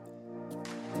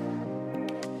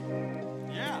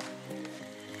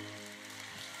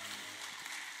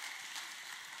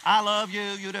I love you.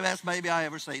 You're the best baby I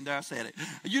ever seen. There, I said it.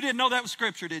 You didn't know that was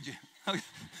scripture, did you?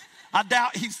 I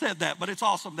doubt he said that, but it's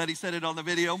awesome that he said it on the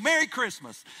video. Merry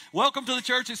Christmas. Welcome to the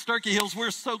church at Sturkey Hills.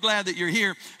 We're so glad that you're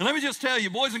here. And let me just tell you,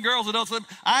 boys and girls, adults,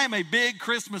 I am a big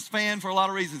Christmas fan for a lot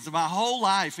of reasons. My whole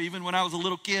life, even when I was a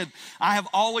little kid, I have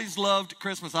always loved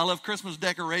Christmas. I love Christmas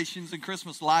decorations and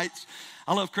Christmas lights.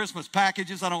 I love Christmas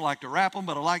packages. I don't like to wrap them,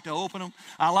 but I like to open them.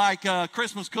 I like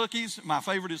Christmas cookies. My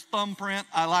favorite is thumbprint.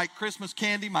 I like Christmas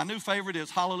candy. My new favorite is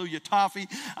Hallelujah Toffee.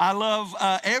 I love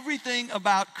everything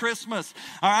about Christmas.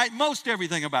 All right, most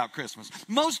everything about Christmas.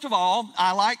 Most of all,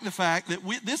 I like the fact that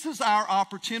this is our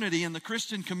opportunity in the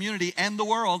Christian community and the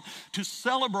world to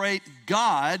celebrate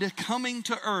God coming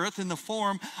to earth in the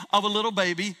form of a little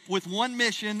baby with one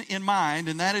mission in mind,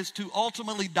 and that is to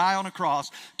ultimately die on a cross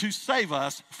to save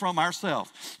us from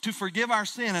ourselves, to forgive our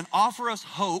sin and offer us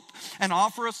hope and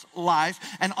offer us life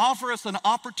and offer us an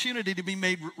opportunity to be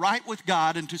made right with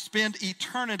God and to spend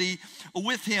eternity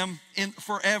with Him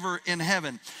forever in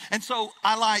heaven. And so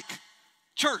I like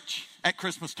church at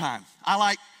Christmas time. I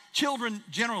like children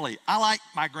generally. I like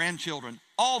my grandchildren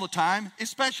all the time,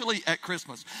 especially at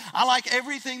Christmas. I like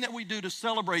everything that we do to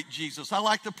celebrate Jesus. I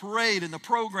like the parade and the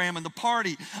program and the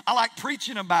party. I like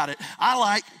preaching about it. I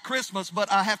like Christmas,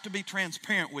 but I have to be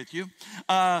transparent with you.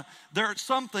 There are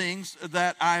some things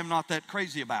that I am not that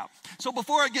crazy about. So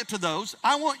before I get to those,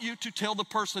 I want you to tell the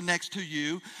person next to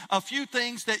you a few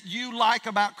things that you like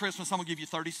about Christmas. I'm going to give you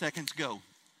 30 seconds. Go.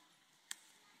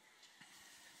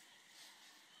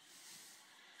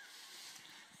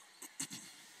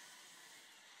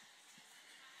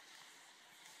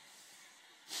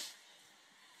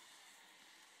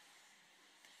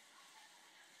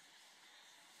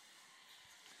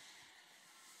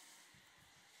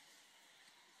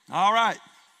 All right,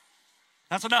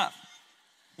 that's enough.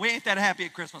 We ain't that happy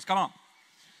at Christmas. Come on.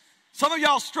 Some of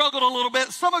y'all struggled a little bit.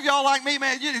 Some of y'all like me,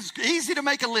 man, it's easy to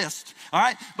make a list, all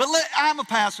right? But I'm a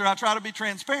pastor. I try to be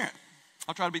transparent.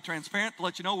 I try to be transparent to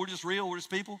let you know we're just real, we're just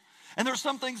people. And there's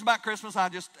some things about Christmas I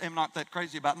just am not that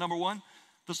crazy about. Number one,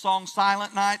 the song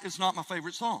Silent Night is not my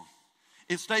favorite song.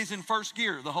 It stays in first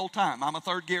gear the whole time. I'm a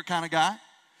third gear kind of guy.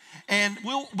 And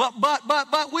we're going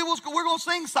to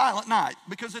sing Silent Night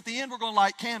because at the end we're going to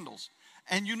light candles.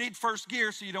 And you need first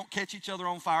gear so you don't catch each other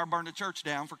on fire, burn the church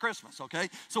down for Christmas, okay?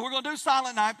 So we're going to do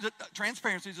Silent Night.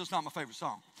 Transparency is just not my favorite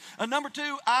song. Number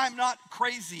two, I'm not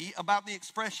crazy about the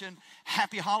expression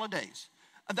Happy Holidays.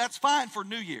 That's fine for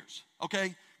New Year's,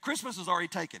 okay? Christmas is already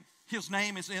taken. His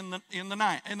name is in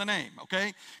the name,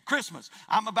 okay? Christmas.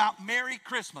 I'm about Merry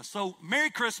Christmas. So Merry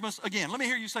Christmas again. Let me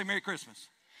hear you say Merry Christmas.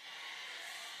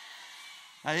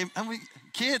 Hey,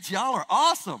 kids, y'all are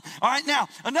awesome. All right, now,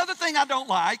 another thing I don't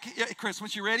like at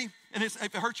Christmas, you ready? And if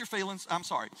it hurts your feelings, I'm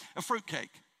sorry. A fruit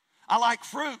cake. I like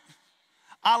fruit.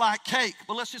 I like cake,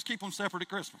 but let's just keep them separate at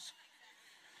Christmas.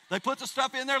 They put the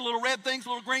stuff in there, little red things,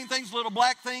 little green things, little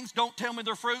black things. Don't tell me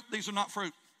they're fruit. These are not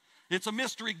fruit. It's a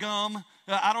mystery gum.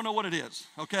 I don't know what it is,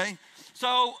 okay?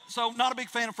 So not a big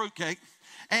fan of fruit cake.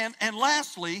 And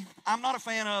lastly, I'm not a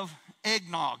fan of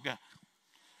eggnog.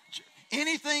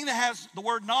 Anything that has the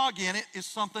word nog in it is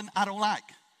something I don't like.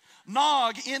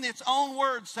 Nog, in its own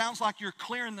words, sounds like you're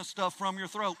clearing the stuff from your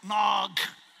throat. Nog,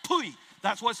 pooey.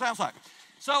 That's what it sounds like.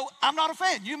 So I'm not a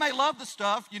fan. You may love the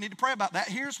stuff. You need to pray about that.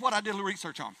 Here's what I did a little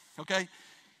research on, okay?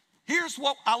 Here's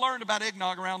what I learned about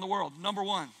eggnog around the world. Number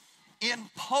one, in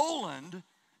Poland,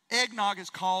 eggnog is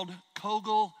called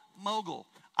kogel-mogul.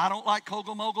 I don't like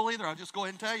kogel-mogul either. I'll just go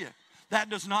ahead and tell you. That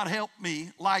does not help me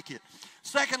like it.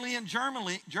 Secondly, in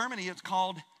Germany, it's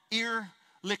called ear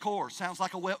liqueur. Sounds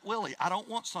like a wet willy. I don't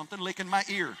want something licking my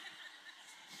ear.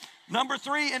 Number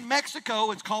three, in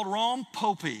Mexico, it's called ron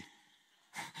poppy.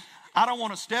 I don't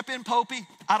want to step in poppy.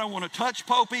 I don't want to touch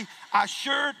poppy. I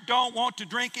sure don't want to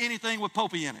drink anything with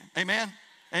poppy in it. Amen?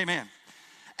 Amen.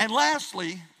 And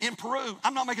lastly, in Peru,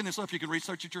 I'm not making this up. You can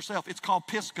research it yourself. It's called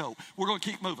pisco. We're going to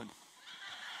keep moving.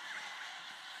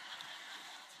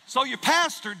 So your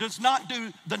pastor does not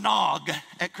do the nog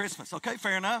at Christmas, okay?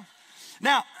 Fair enough.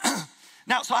 Now,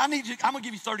 so I'm going to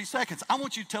give you 30 seconds. I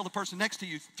want you to tell the person next to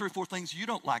you 3 or 4 things you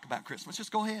don't like about Christmas. Just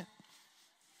go ahead.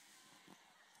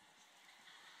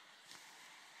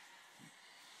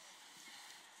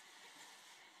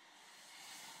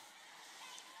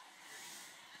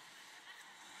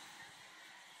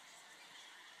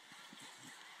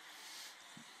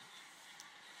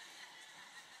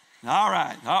 All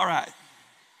right.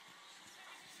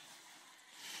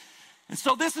 And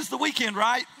so this is the weekend,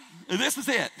 right? This is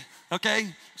it,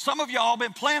 okay? Some of y'all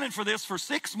been planning for this for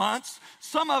 6 months.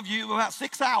 Some of you about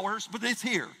 6 hours, but it's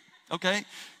here, okay?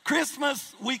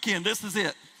 Christmas weekend, this is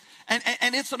it.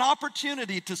 And it's an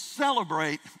opportunity to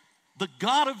celebrate the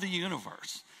God of the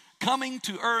universe coming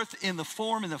to earth in the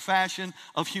form and the fashion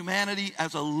of humanity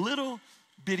as a little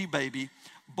bitty baby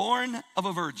born of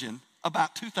a virgin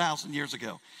about 2,000 years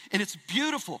ago. And it's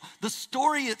beautiful. The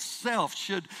story itself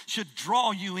should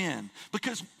draw you in,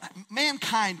 because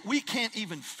mankind, we can't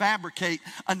even fabricate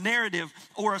a narrative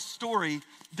or a story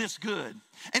this good.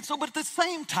 And so, but at the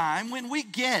same time, when we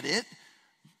get it,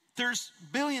 there's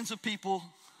billions of people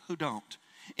who don't.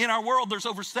 In our world, there's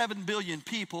over 7 billion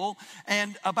people,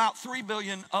 and about 3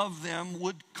 billion of them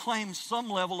would claim some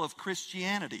level of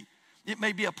Christianity. It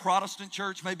may be a Protestant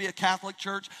church, maybe a Catholic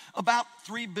church. About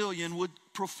 3 billion would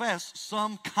profess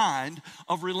some kind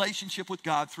of relationship with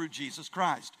God through Jesus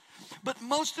Christ. But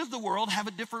most of the world have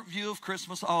a different view of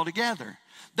Christmas altogether.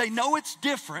 They know it's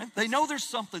different. They know there's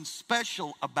something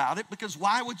special about it, because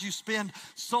why would you spend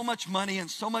so much money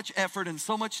and so much effort and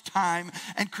so much time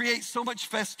and create so much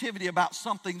festivity about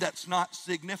something that's not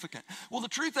significant? Well, the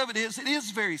truth of it is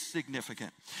very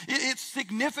significant. It's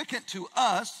significant to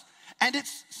us, and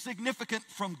it's significant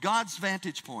from God's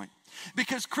vantage point.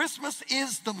 Because Christmas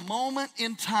is the moment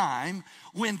in time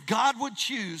when God would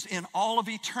choose in all of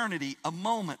eternity a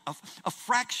moment, a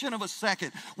fraction of a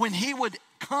second, when he would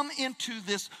come into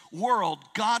this world,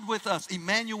 God with us,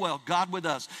 Emmanuel, God with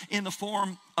us, in the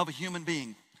form of a human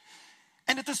being.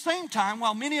 And at the same time,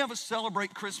 while many of us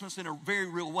celebrate Christmas in a very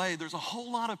real way, there's a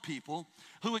whole lot of people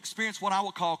who experience what I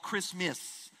will call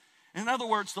ChristMISS. In other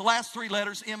words, the last 3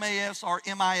 letters, M-A-S, or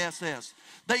M-I-S-S.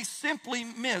 They simply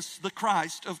miss the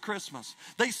Christ of Christmas.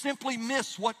 They simply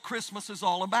miss what Christmas is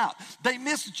all about. They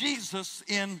miss Jesus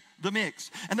in the mix.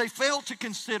 And they fail to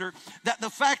consider that the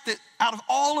fact that out of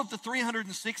all of the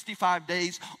 365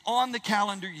 days on the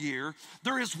calendar year,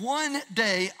 there is one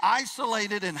day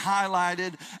isolated and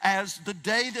highlighted as the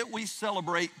day that we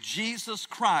celebrate Jesus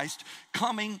Christ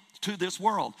coming to this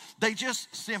world. They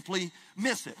just simply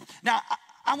miss it. Now,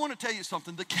 I want to tell you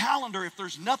something. The calendar, if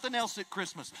there's nothing else at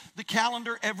Christmas, the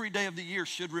calendar every day of the year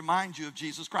should remind you of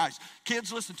Jesus Christ.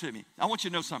 Kids, listen to me. I want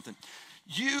you to know something.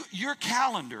 Your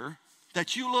calendar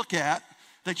that you look at,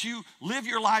 that you live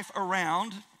your life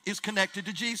around, is connected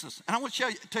to Jesus. And I want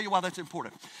to tell you why that's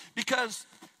important. Because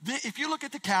if you look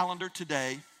at the calendar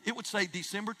today, it would say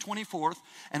December 24th,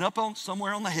 and up on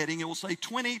somewhere on the heading, it will say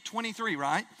 2023,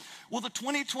 right? Well, the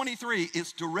 2023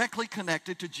 is directly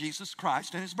connected to Jesus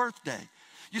Christ and his birthday.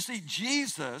 You see,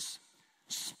 Jesus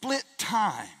split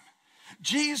time.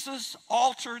 Jesus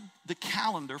altered the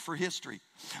calendar for history.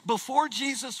 Before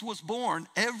Jesus was born,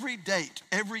 every date,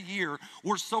 every year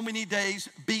were so many days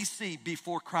BC,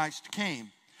 before Christ came.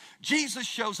 Jesus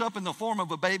shows up in the form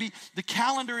of a baby, the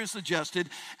calendar is adjusted,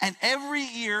 and every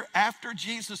year after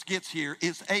Jesus gets here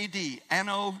is AD,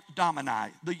 Anno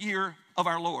Domini, the year of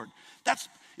our Lord.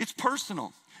 It's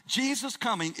personal. Jesus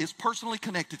coming is personally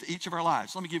connected to each of our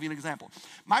lives. Let me give you an example.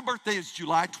 My birthday is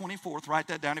July 24th. Write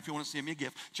that down if you want to send me a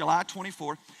gift. July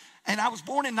 24th. And I was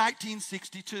born in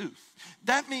 1962.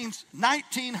 That means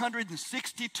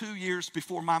 1962 years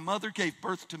before my mother gave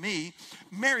birth to me,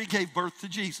 Mary gave birth to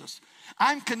Jesus.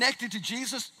 I'm connected to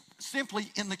Jesus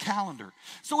simply in the calendar.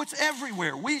 So it's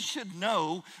everywhere. We should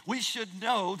know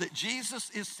that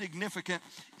Jesus is significant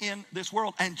in this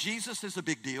world, and Jesus is a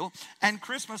big deal, and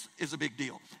Christmas is a big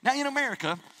deal. Now in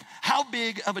America, how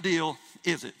big of a deal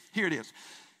is it? Here it is.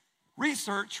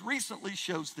 Research recently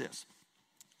shows this.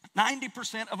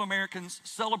 90% of Americans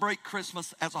celebrate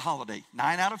Christmas as a holiday.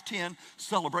 9 out of 10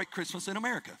 celebrate Christmas in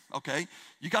America, okay?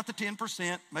 You got the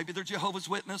 10%. Maybe they're Jehovah's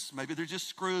Witness. Maybe they're just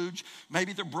Scrooge.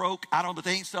 Maybe they're broke. I don't know, but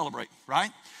they ain't celebrate,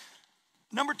 right?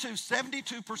 Number 2,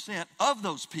 72% of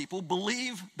those people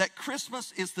believe that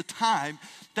Christmas is the time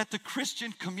that the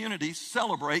Christian community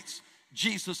celebrates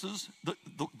Jesus's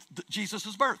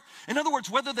birth. In other words,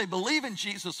 whether they believe in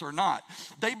Jesus or not,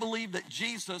 they believe that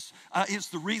Jesus is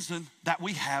the reason that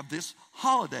we have this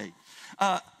holiday.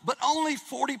 But only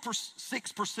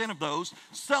 46% of those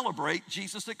celebrate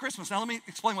Jesus at Christmas. Now let me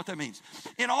explain what that means.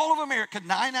 In all of America,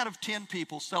 9 out of 10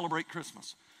 people celebrate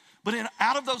Christmas. But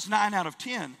out of those 9 out of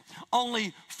 10,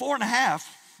 only 4.5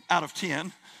 out of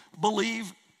 10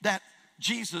 believe that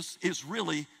Jesus is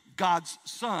really God's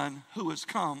son who has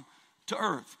come to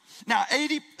earth. Now,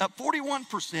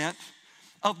 41%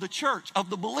 of the church, of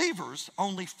the believers,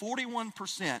 only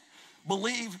 41%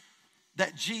 believe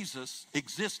that Jesus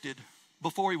existed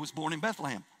before he was born in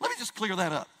Bethlehem. Let me just clear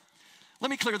that up.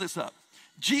 Let me clear this up.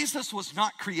 Jesus was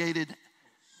not created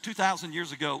 2,000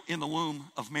 years ago in the womb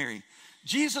of Mary.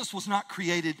 Jesus was not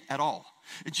created at all.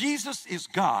 Jesus is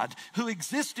God who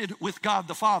existed with God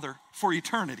the Father for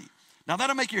eternity. Now,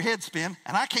 that'll make your head spin,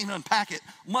 and I can't unpack it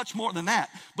much more than that.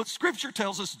 But Scripture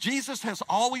tells us Jesus has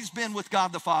always been with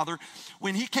God the Father.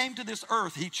 When he came to this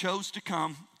earth, he chose to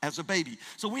come as a baby.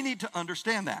 So we need to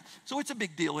understand that. So it's a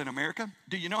big deal in America.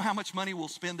 Do you know how much money we'll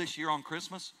spend this year on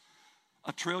Christmas?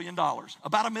 $1 trillion.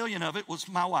 About $1 million of it was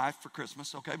my wife for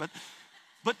Christmas, okay? But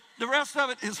the rest of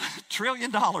it is $1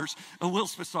 trillion. We'll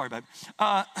spend, sorry, babe.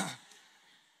 $1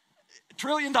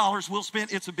 trillion we'll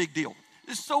spend. It's a big deal.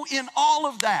 So in all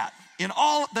of that, in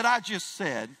all that I just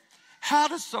said, how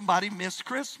does somebody miss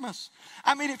Christmas?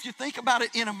 I mean, if you think about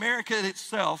it in America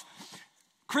itself,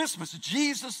 Christmas,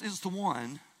 Jesus is the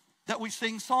one that we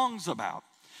sing songs about.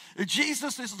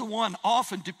 Jesus is the one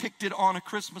often depicted on a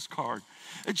Christmas card.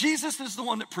 Jesus is the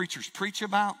one that preachers preach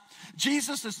about.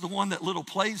 Jesus is the one that little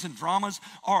plays and dramas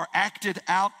are acted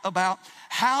out about.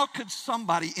 How could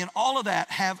somebody in all of that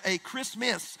have a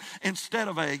ChristMISS instead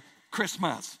of a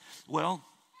ChristMISS? Well,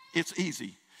 it's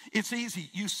easy. It's easy.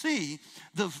 You see,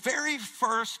 the very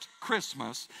first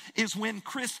Christmas is when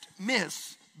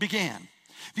ChristMISS began.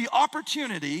 The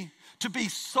opportunity to be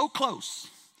so close,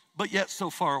 but yet so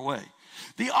far away.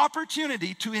 The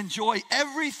opportunity to enjoy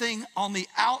everything on the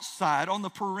outside, on the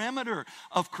perimeter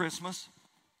of Christmas,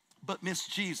 but miss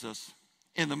Jesus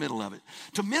in the middle of it.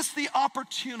 To miss the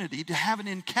opportunity to have an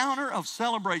encounter of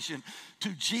celebration to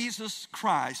Jesus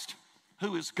Christ,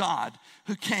 who is God,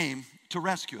 who came to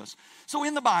rescue us. So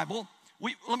in the Bible,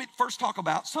 let me first talk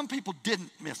about some people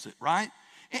didn't miss it, right?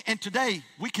 And today,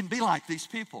 we can be like these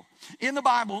people. In the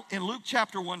Bible, in Luke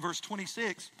chapter 1, verse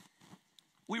 26,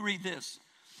 we read this.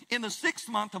 In the 6th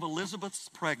month of Elizabeth's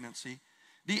pregnancy,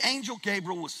 the angel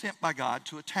Gabriel was sent by God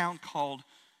to a town called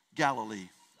Galilee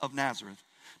of Nazareth,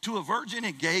 to a virgin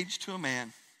engaged to a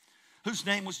man whose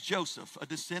name was Joseph, a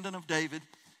descendant of David,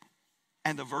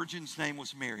 and the virgin's name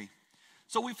was Mary.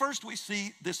 So we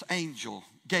see this angel,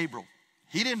 Gabriel.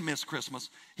 He didn't miss Christmas.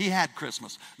 He had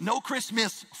Christmas. No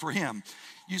ChristMISS for him.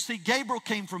 You see, Gabriel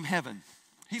came from heaven.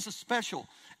 He's a special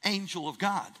angel of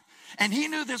God. And he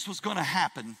knew this was going to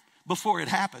happen before it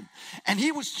happened. And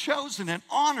he was chosen and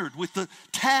honored with the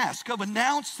task of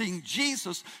announcing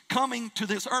Jesus coming to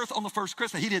this earth on the first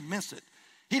Christmas. He didn't miss it.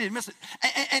 He didn't miss it.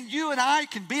 And you and I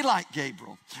can be like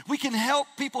Gabriel. We can help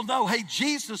people know, hey,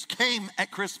 Jesus came at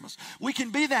Christmas. We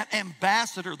can be that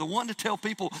ambassador, the one to tell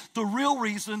people the real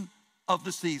reason of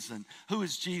the season. Who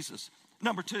is Jesus?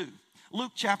 Number 2,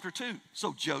 Luke chapter 2.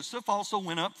 So Joseph also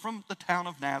went up from the town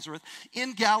of Nazareth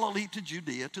in Galilee to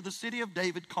Judea, to the city of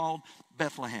David called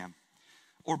Bethlehem,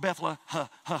 or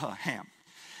Bethlehem,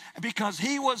 because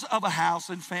he was of a house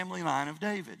and family line of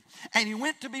David. And he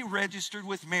went to be registered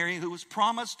with Mary, who was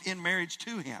promised in marriage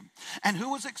to him, and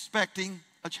who was expecting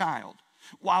a child.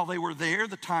 While they were there,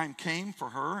 the time came for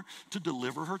her to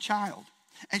deliver her child.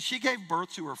 And she gave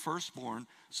birth to her firstborn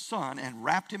son and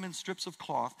wrapped him in strips of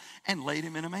cloth and laid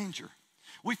him in a manger.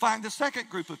 We find the second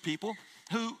group of people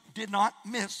who did not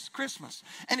miss Christmas,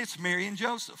 and it's Mary and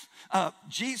Joseph,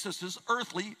 Jesus's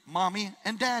earthly mommy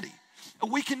and daddy.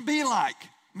 We can be like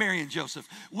Mary and Joseph.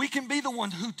 We can be the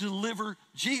ones who deliver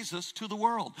Jesus to the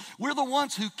world. We're the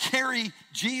ones who carry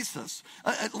Jesus.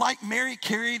 Like Mary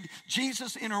carried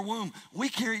Jesus in her womb, we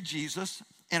carry Jesus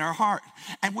in our heart,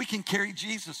 and we can carry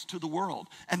Jesus to the world.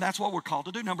 And that's what we're called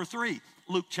to do. Number 3,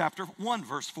 Luke chapter 1,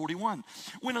 verse 41.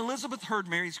 When Elizabeth heard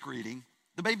Mary's greeting,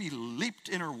 the baby leaped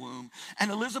in her womb,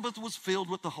 and Elizabeth was filled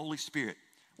with the Holy Spirit.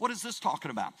 What is this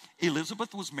talking about?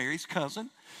 Elizabeth was Mary's cousin.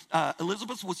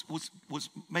 Elizabeth was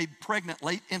made pregnant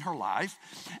late in her life,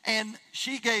 and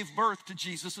she gave birth to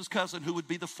Jesus' cousin, who would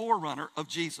be the forerunner of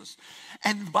Jesus.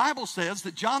 And the Bible says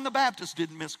that John the Baptist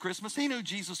didn't miss Christmas. He knew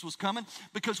Jesus was coming,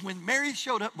 because when Mary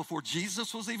showed up before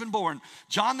Jesus was even born,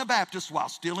 John the Baptist, while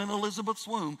still in Elizabeth's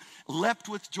womb, leapt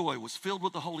with joy, was filled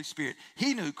with the Holy Spirit.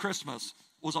 He knew Christmas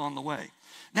was on the way.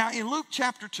 Now, in Luke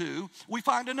chapter 2, we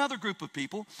find another group of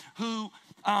people who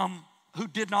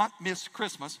did not miss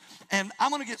Christmas. And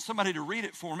I'm going to get somebody to read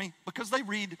it for me, because they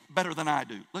read better than I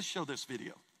do. Let's show this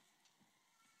video.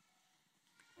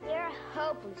 You're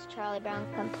hopeless, Charlie Brown.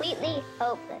 Completely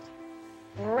hopeless.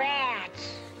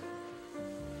 Rats.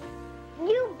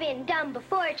 You've been dumb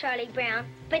before, Charlie Brown,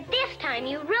 but this time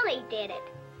you really did it.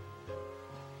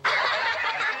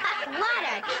 What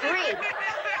a treat.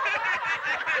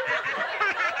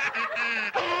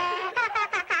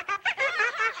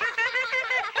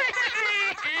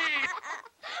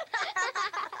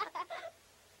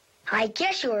 I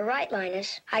guess you were right,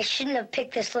 Linus. I shouldn't have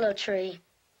picked this little tree.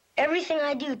 Everything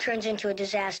I do turns into a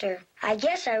disaster. I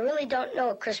guess I really don't know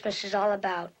what Christmas is all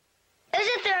about.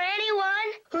 Isn't there anyone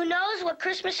who knows what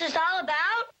Christmas is all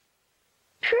about?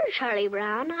 Sure, Charlie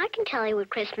Brown. I can tell you what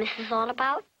Christmas is all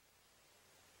about.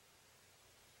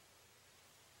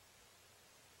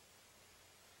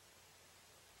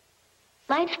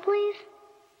 Lights, please.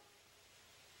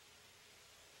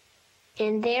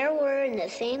 And there were in the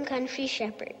same country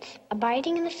shepherds,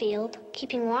 abiding in the field,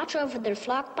 keeping watch over their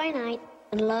flock by night.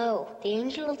 And lo, the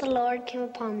angel of the Lord came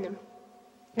upon them.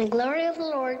 And the glory of the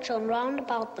Lord shone round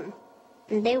about them.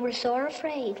 And they were sore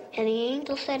afraid. And the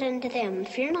angel said unto them,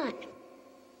 Fear not.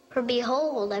 For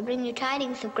behold, I bring you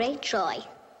tidings of great joy,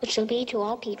 which shall be to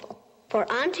all people. For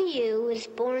unto you is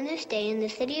born this day in the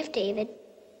city of David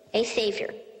a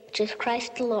Savior, which is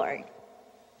Christ the Lord.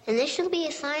 And this shall be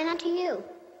a sign unto you.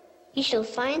 Ye shall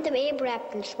find the babe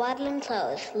wrapped in swaddling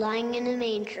clothes, lying in a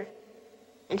manger.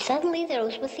 And suddenly there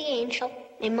was with the angel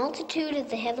a multitude of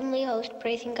the heavenly host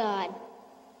praising God,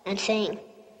 and saying,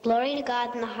 Glory to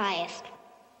God in the highest,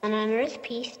 and on earth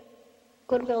peace,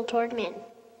 goodwill toward men.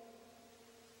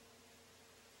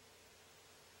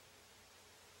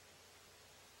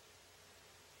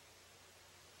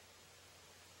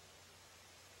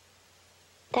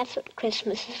 That's what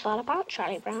Christmas is all about,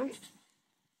 Charlie Brown.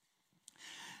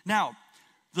 Now,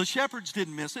 the shepherds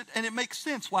didn't miss it, and it makes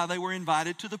sense why they were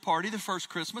invited to the party the first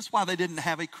Christmas, why they didn't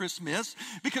have a ChristMISS,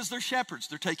 because they're shepherds.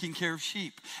 They're taking care of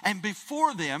sheep. And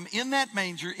before them, in that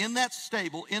manger, in that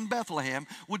stable, in Bethlehem,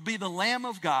 would be the Lamb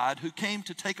of God who came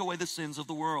to take away the sins of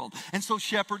the world. And so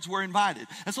shepherds were invited.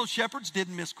 And so shepherds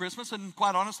didn't miss Christmas, and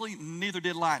quite honestly, neither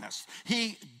did Linus.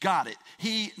 He got it.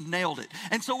 He nailed it.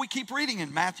 And so we keep reading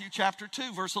in Matthew chapter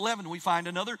 2, verse 11, we find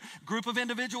another group of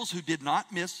individuals who did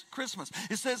not miss Christmas.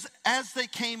 It says, as they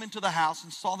came into the house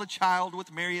and saw the child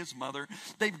with Mary his mother,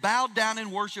 they bowed down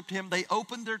and worshiped him. They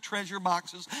opened their treasure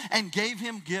boxes and gave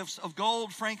him gifts of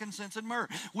gold, frankincense, and myrrh.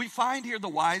 We find here the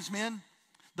wise men,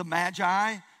 the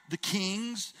magi, the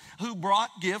kings who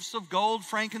brought gifts of gold,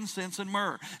 frankincense, and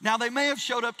myrrh. Now, they may have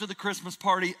showed up to the Christmas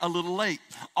party a little late.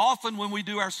 Often when we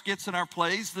do our skits and our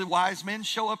plays, the wise men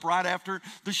show up right after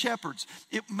the shepherds.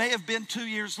 It may have been 2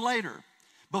 years later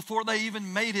before they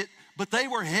even made it, but they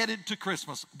were headed to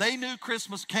Christmas. They knew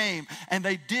Christmas came, and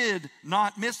they did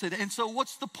not miss it. And so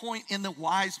what's the point in the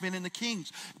wise men and the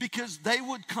kings? Because they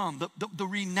would come, the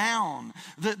renowned,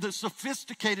 the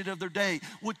sophisticated of their day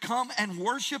would come and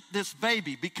worship this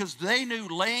baby, because they knew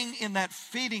laying in that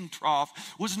feeding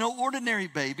trough was no ordinary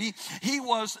baby. He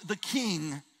was the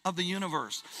king of the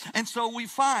universe. And so we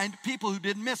find people who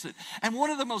didn't miss it. And one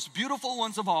of the most beautiful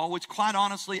ones of all, which quite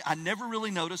honestly I never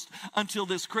really noticed until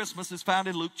this Christmas, is found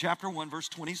in Luke chapter 1, verse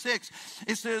 26.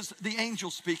 It says, the angel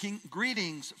speaking,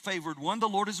 greetings, favored one, the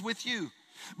Lord is with you.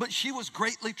 But she was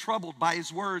greatly troubled by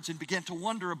his words and began to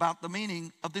wonder about the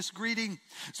meaning of this greeting.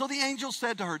 So the angel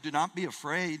said to her, do not be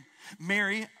afraid,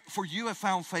 Mary, for you have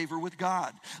found favor with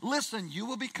God. Listen, you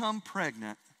will become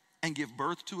pregnant and give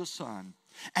birth to a son,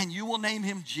 and you will name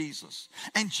him Jesus.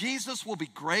 And Jesus will be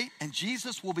great, and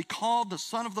Jesus will be called the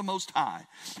Son of the Most High.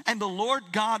 And the Lord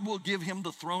God will give him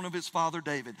the throne of his father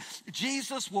David.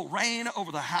 Jesus will reign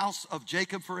over the house of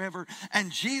Jacob forever, and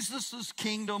Jesus'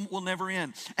 kingdom will never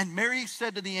end. And Mary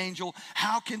said to the angel,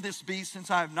 how can this be,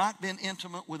 since I have not been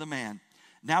intimate with a man?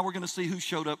 Now we're going to see who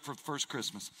showed up for the first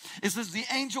Christmas. It says, the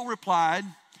angel replied,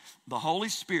 the Holy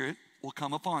Spirit will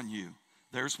come upon you.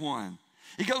 There's one.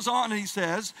 He goes on and he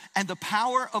says, and the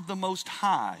power of the Most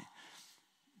High,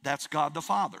 that's God the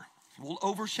Father, will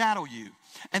overshadow you.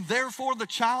 And therefore the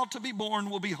child to be born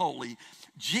will be holy.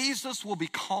 Jesus will be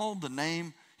called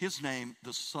his name,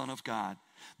 the Son of God.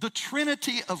 The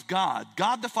Trinity of God,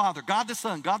 God the Father, God the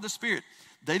Son, God the Spirit,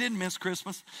 they didn't miss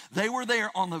Christmas. They were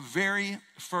there on the very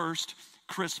first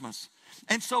Christmas.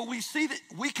 And so we see that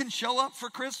we can show up for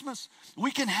Christmas.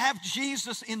 We can have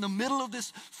Jesus in the middle of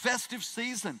this festive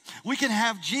season. We can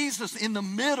have Jesus in the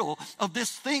middle of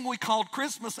this thing we called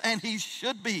Christmas, and he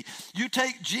should be. You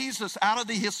take Jesus out of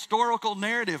the historical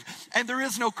narrative, and there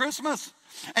is no Christmas.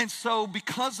 And so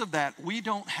because of that, we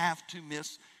don't have to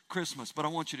miss Christmas. But I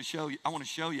want to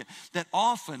show you that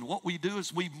often what we do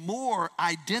is we more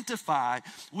identify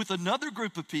with another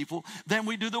group of people than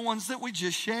we do the ones that we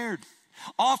just shared.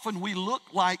 Often we look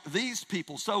like these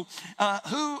people. So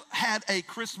who had a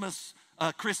Christmas,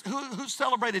 who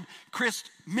celebrated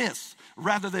ChristMISS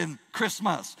rather than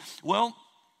Christmas? Well,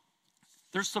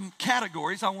 there's some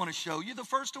categories I want to show you. The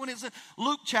first one is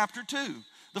Luke chapter 2.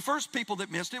 The first people that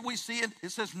missed it, we see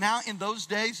it says, now in those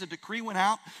days a decree went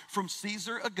out from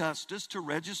Caesar Augustus to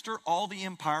register all the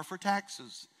empire for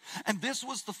taxes. And this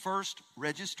was the first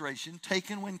registration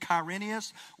taken when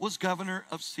Quirinius was governor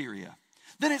of Syria.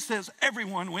 Then it says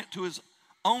everyone went to his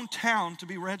own town to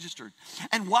be registered.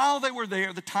 And while they were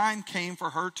there, the time came for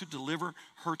her to deliver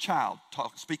her child.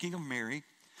 Speaking of Mary.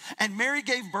 And Mary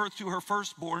gave birth to her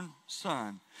firstborn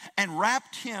son and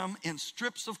wrapped him in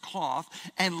strips of cloth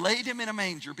and laid him in a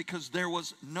manger because there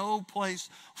was no place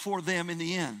for them in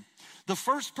the inn. The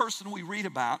first person we read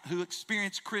about who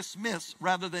experienced ChristMISS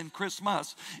rather than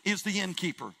Christmas is the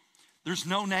innkeeper. There's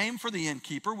no name for the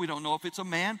innkeeper. We don't know if it's a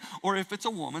man or if it's a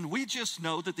woman. We just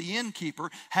know that the innkeeper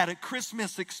had a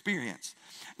ChristMISS experience.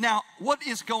 Now, what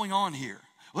is going on here?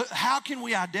 How can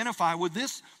we identify with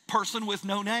this person with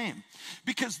no name?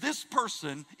 Because this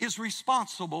person is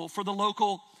responsible for the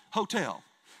local hotel,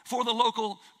 for the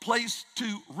local place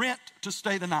to rent to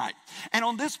stay the night. And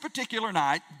on this particular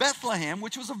night, Bethlehem,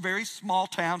 which was a very small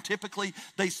town, typically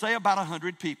they say about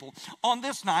 100 people, on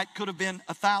this night could have been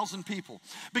 1,000 people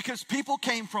because people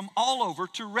came from all over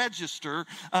to register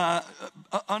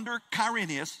under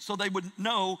Quirinius so they would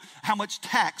know how much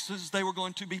taxes they were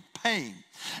going to be paying.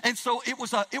 And so it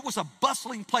was a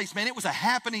bustling place, man. It was a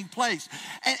happening place.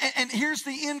 And here's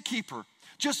the innkeeper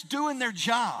just doing their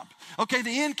job. Okay,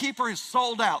 the innkeeper is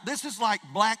sold out. This is like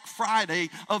Black Friday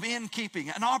of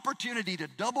innkeeping, an opportunity to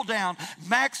double down,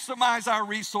 maximize our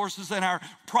resources and our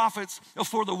profits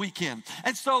for the weekend.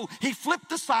 And so he flipped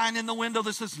the sign in the window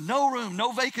that says, no room,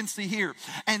 no vacancy here.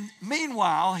 And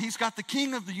meanwhile, he's got the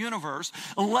king of the universe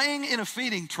laying in a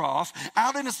feeding trough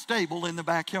out in a stable in the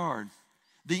backyard.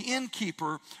 The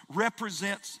innkeeper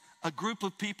represents a group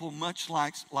of people much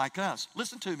like us.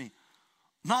 Listen to me.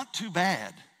 Not too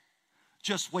bad,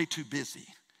 just way too busy.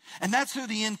 And that's who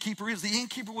the innkeeper is. The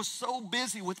innkeeper was so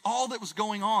busy with all that was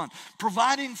going on,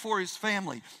 providing for his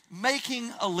family,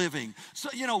 making a living, so,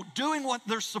 doing what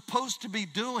they're supposed to be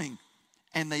doing.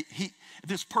 And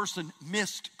this person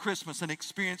missed Christmas and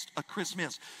experienced a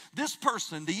ChristMISS. This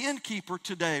person, the innkeeper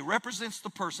today, represents the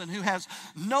person who has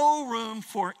no room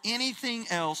for anything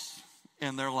else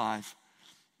in their life.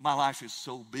 My life is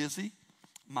so busy.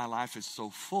 My life is so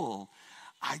full.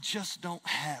 I just don't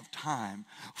have time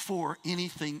for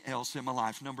anything else in my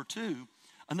life. Number two,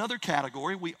 another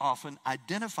category we often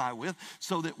identify with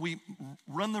so that we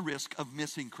run the risk of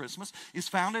missing Christmas is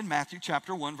found in Matthew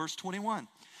chapter 1, verse 21.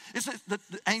 It says that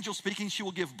the angel speaking, she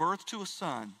will give birth to a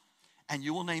son, and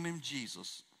you will name him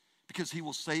Jesus, because he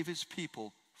will save his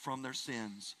people from their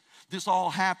sins. This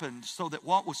all happened so that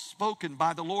what was spoken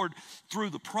by the Lord through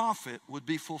the prophet would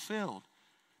be fulfilled.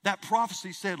 That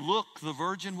prophecy said, look, the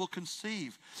virgin will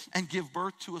conceive and give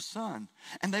birth to a son,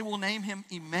 and they will name him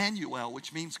Emmanuel,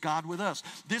 which means God with us.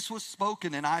 This was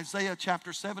spoken in Isaiah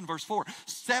chapter 7, verse 4,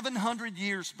 700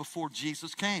 years before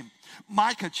Jesus came.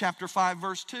 Micah chapter 5,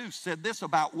 verse 2 said this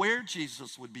about where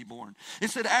Jesus would be born. It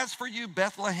said, as for you,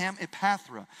 Bethlehem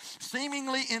Ephrathah,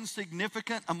 seemingly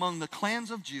insignificant among the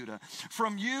clans of Judah,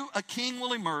 from you a king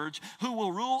will emerge who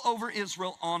will rule over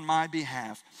Israel on my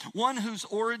behalf, one whose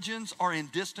origins are in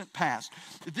distant past.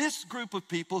 This group of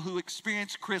people who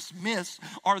experienced ChristMISS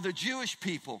are the Jewish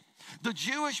people. The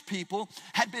Jewish people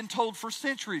had been told for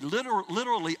centuries,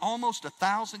 literally almost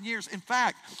 1,000 years. In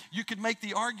fact, you could make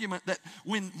the argument that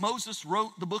when Moses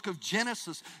wrote the book of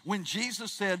Genesis, when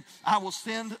Jesus said, I will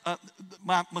send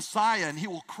my Messiah and he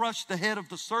will crush the head of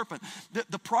the serpent,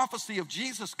 the prophecy of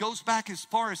Jesus goes back as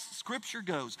far as Scripture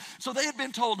goes. So they had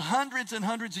been told hundreds and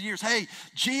hundreds of years, hey,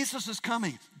 Jesus is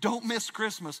coming. Don't miss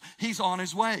Christmas. He's on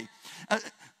his way.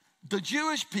 The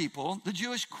Jewish people, the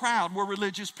Jewish crowd were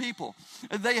religious people.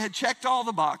 They had checked all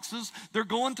the boxes. They're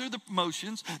going through the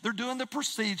motions. They're doing the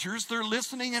procedures. They're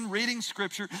listening and reading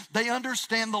Scripture. They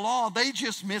understand the law. They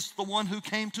just missed the one who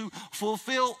came to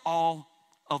fulfill all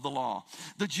of the law.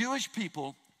 The Jewish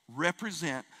people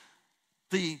represent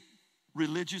the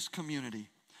religious community.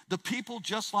 The people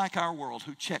just like our world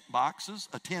who check boxes,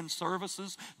 attend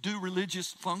services, do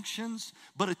religious functions,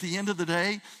 but at the end of the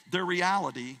day, their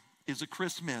reality is a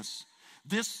ChristMISS.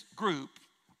 This group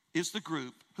is the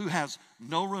group who has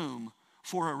no room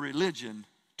for a religion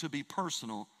to be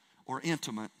personal or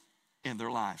intimate in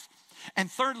their life. And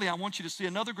thirdly, I want you to see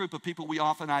another group of people we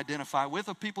often identify with,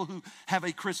 of people who have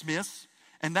a ChristMISS,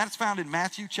 and that's found in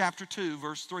Matthew chapter 2,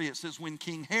 verse 3. It says, when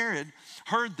King Herod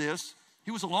heard this,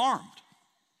 he was alarmed,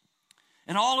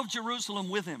 and all of Jerusalem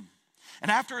with him. And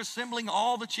after assembling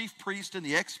all the chief priests and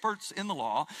the experts in the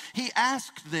law, he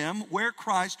asked them where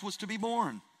Christ was to be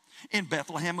born. In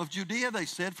Bethlehem of Judea, they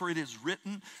said, for it is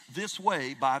written this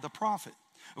way by the prophet.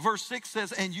 Verse 6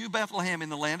 says, and you, Bethlehem, in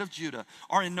the land of Judah,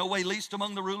 are in no way least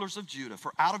among the rulers of Judah,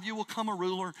 for out of you will come a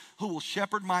ruler who will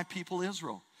shepherd my people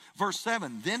Israel. Verse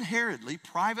 7, then Herod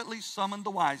privately summoned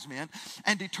the wise men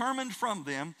and determined from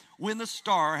them when the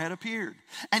star had appeared.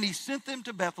 And he sent them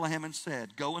to Bethlehem and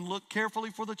said, go and look carefully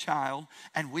for the child,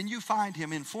 and when you find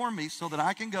him, inform me so that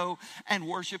I can go and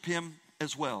worship him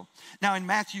as well. Now in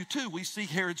Matthew 2, we see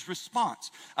Herod's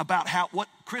response about what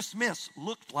ChristMISS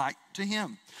looked like to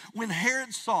him. When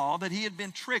Herod saw that he had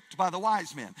been tricked by the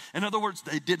wise men, in other words,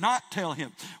 they did not tell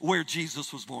him where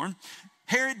Jesus was born,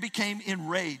 Herod became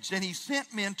enraged, and he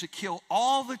sent men to kill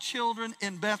all the children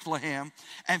in Bethlehem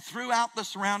and throughout the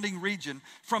surrounding region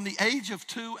from the age of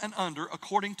 2 and under,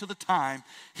 according to the time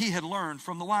he had learned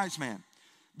from the wise man.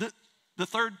 The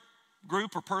third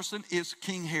group or person is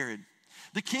King Herod.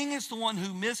 The king is the one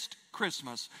who missed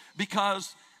Christmas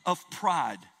because of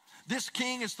pride. This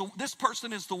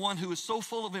person is the one who is so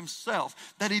full of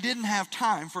himself that he didn't have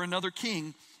time for another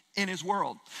king in his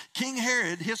world. King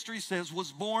Herod, history says,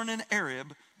 was born an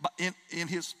Arab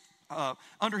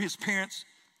under his parents'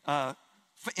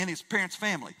 in his parents'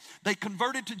 family. They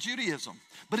converted to Judaism,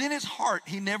 but in his heart,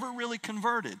 he never really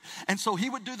converted. And so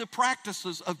he would do the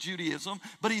practices of Judaism,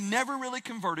 but he never really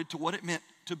converted to what it meant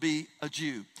to be a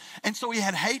Jew. And so he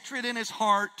had hatred in his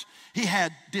heart. He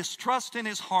had distrust in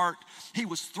his heart. He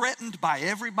was threatened by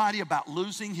everybody about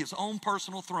losing his own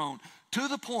personal throne, to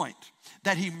the point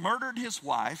that he murdered his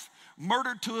wife,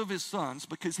 murdered 2 of his sons,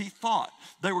 because he thought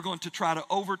they were going to try to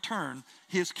overturn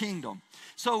his kingdom.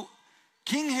 So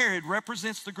King Herod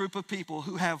represents the group of people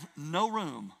who have no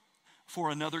room for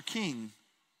another king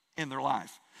in their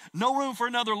life. No room for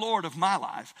another Lord of my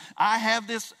life. I have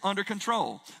this under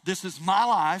control. This is my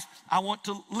life. I want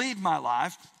to lead my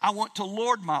life. I want to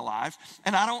lord my life.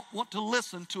 And I don't want to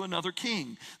listen to another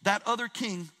king. That other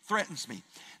king threatens me.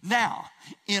 Now,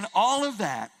 in all of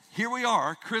that, here we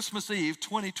are, Christmas Eve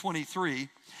 2023,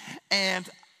 and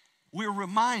we're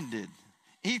reminded,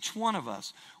 each one of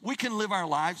us, we can live our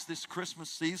lives this Christmas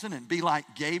season and be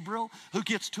like Gabriel, who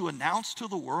gets to announce to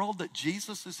the world that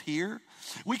Jesus is here.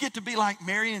 We get to be like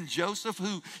Mary and Joseph,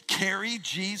 who carry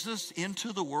Jesus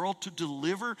into the world to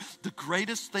deliver the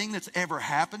greatest thing that's ever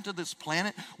happened to this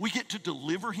planet. We get to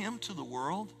deliver him to the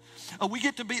world. We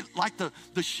get to be like the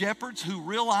shepherds who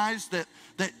realize that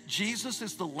Jesus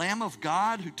is the Lamb of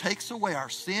God who takes away our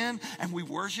sin, and we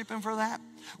worship him for that.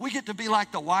 We get to be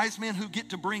like the wise men who get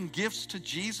to bring gifts to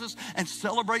Jesus and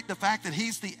celebrate the fact that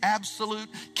he's the absolute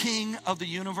king of the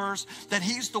universe, that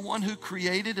he's the one who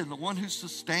created and the one who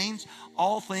sustains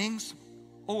all things.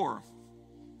 Or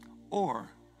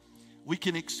we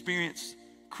can experience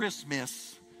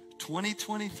ChristMISS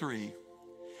 2023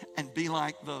 and be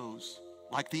like those,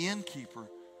 like the innkeeper,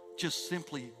 just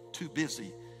simply too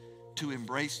busy to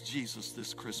embrace Jesus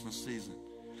this Christmas season.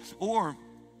 Or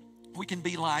we can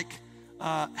be like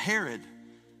Herod,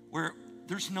 where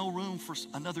there's no room for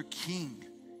another king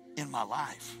in my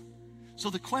life. So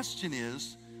the question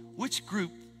is, which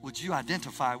group would you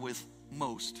identify with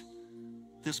most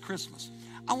this Christmas?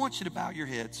 I want you to bow your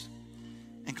heads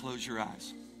and close your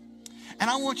eyes. And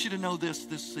I want you to know this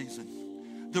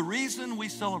season. The reason we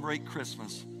celebrate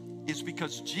Christmas is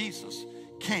because Jesus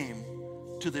came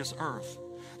to this earth.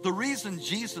 The reason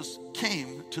Jesus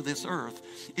came to this earth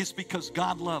is because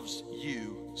God loves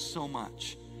you so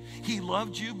much. He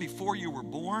loved you before you were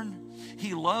born.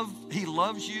 He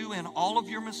loves you in all of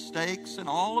your mistakes and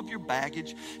all of your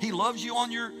baggage. He loves you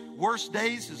on your worst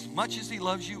days as much as he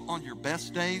loves you on your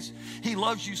best days. He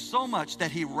loves you so much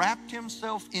that he wrapped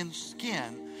himself in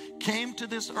skin, came to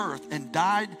this earth, and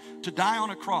died on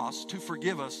a cross to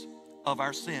forgive us of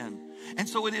our sin. And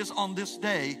so it is on this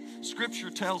day,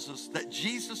 Scripture tells us that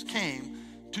Jesus came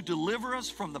to deliver us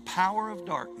from the power of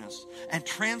darkness and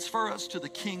transfer us to the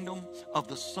kingdom of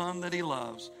the Son that he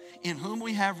loves, in whom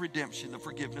we have redemption, the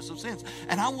forgiveness of sins.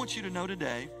 And I want you to know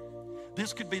today,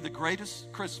 this could be the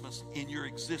greatest Christmas in your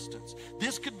existence.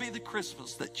 This could be the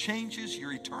Christmas that changes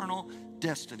your eternal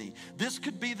destiny. This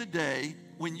could be the day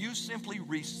when you simply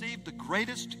receive the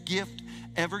greatest gift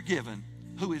ever given,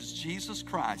 who is Jesus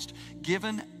Christ,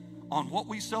 given on what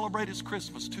we celebrate as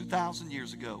Christmas 2,000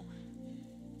 years ago.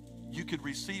 You could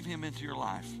receive him into your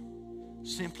life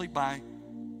simply by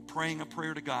praying a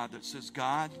prayer to God that says,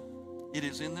 God, it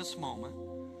is in this moment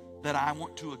that I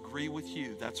want to agree with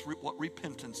you. That's what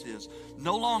repentance is.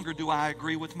 No longer do I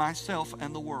agree with myself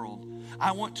and the world.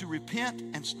 I want to repent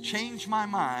and change my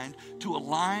mind to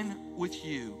align with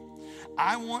you.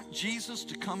 I want Jesus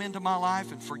to come into my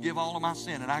life and forgive all of my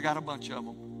sin, and I got a bunch of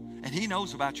them. And he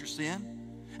knows about your sin.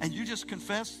 And you just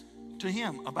confess to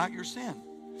him about your sin.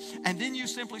 And then you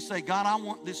simply say, God, I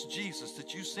want this Jesus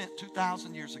that you sent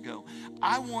 2,000 years ago.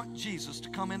 I want Jesus to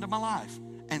come into my life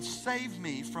and save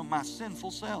me from my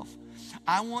sinful self.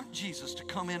 I want Jesus to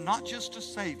come in not just to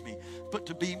save me, but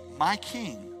to be my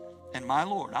King and my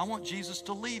Lord. I want Jesus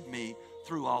to lead me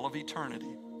through all of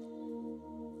eternity.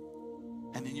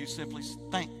 And then you simply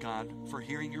thank God for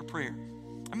hearing your prayer.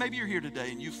 And maybe you're here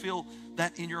today and you feel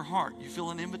that in your heart. You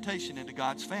feel an invitation into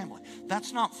God's family.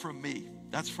 That's not from me.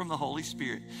 That's from the Holy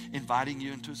Spirit inviting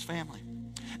you into his family.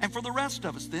 And for the rest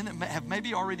of us then that have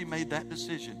maybe already made that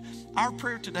decision, our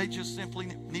prayer today just simply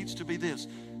needs to be this: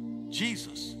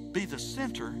 Jesus, be the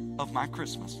center of my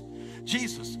Christmas.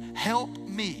 Jesus, help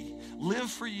me live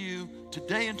for you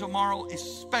today and tomorrow,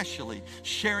 especially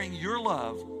sharing your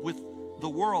love with the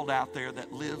world out there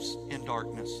that lives in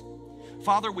darkness.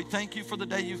 Father, we thank you for the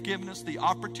day you've given us, the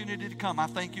opportunity to come. I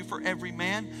thank you for every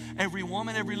man, every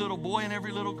woman, every little boy, and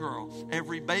every little girl,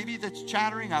 every baby that's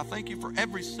chattering. I thank you for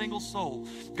every single soul.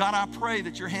 God, I pray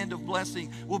that your hand of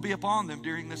blessing will be upon them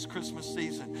during this Christmas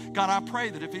season. God, I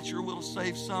pray that if it's your will to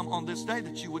save some on this day,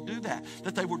 that you would do that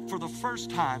they would for the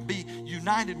first time be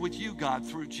united with you, God,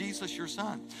 through Jesus, your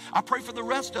Son. I pray for the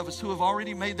rest of us who have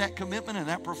already made that commitment and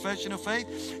that profession of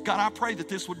faith. God, I pray that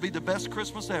this would be the best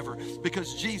Christmas ever,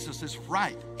 because Jesus is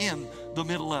right in the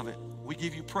middle of it. We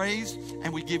give you praise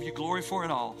and we give you glory for it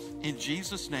all. In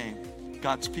Jesus' name,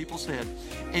 God's people said,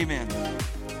 amen.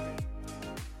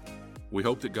 We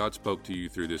hope that God spoke to you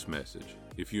through this message.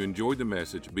 If you enjoyed the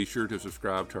message, be sure to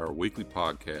subscribe to our weekly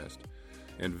podcast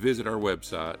and visit our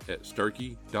website at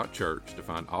sturkey.church to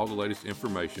find all the latest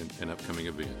information and upcoming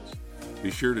events.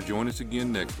 Be sure to join us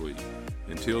again next week.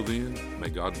 Until then, may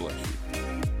God bless you.